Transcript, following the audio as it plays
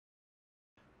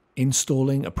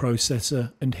installing a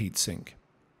processor and heatsink.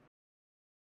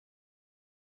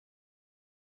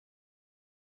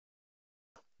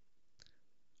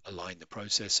 Align the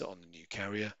processor on the new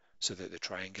carrier so that the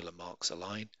triangular marks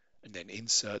align, and then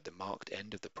insert the marked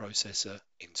end of the processor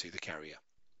into the carrier.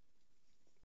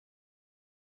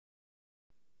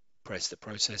 Press the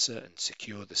processor and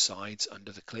secure the sides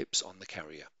under the clips on the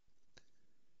carrier.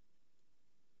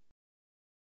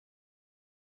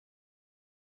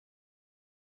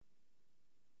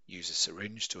 Use a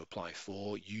syringe to apply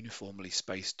 4 uniformly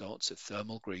spaced dots of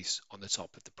thermal grease on the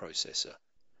top of the processor.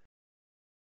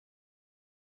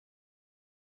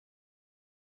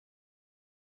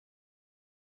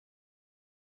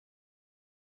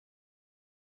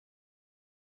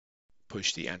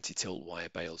 Push the anti-tilt wire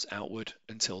bales outward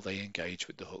until they engage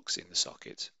with the hooks in the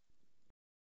socket.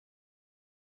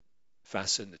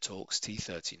 Fasten the Torx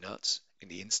T30 nuts in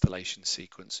the installation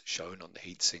sequence shown on the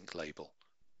heatsink label.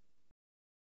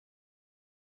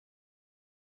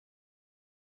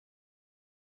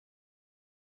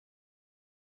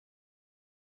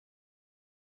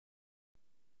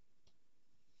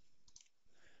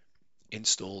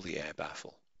 Install the air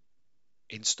baffle.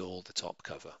 Install the top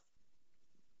cover.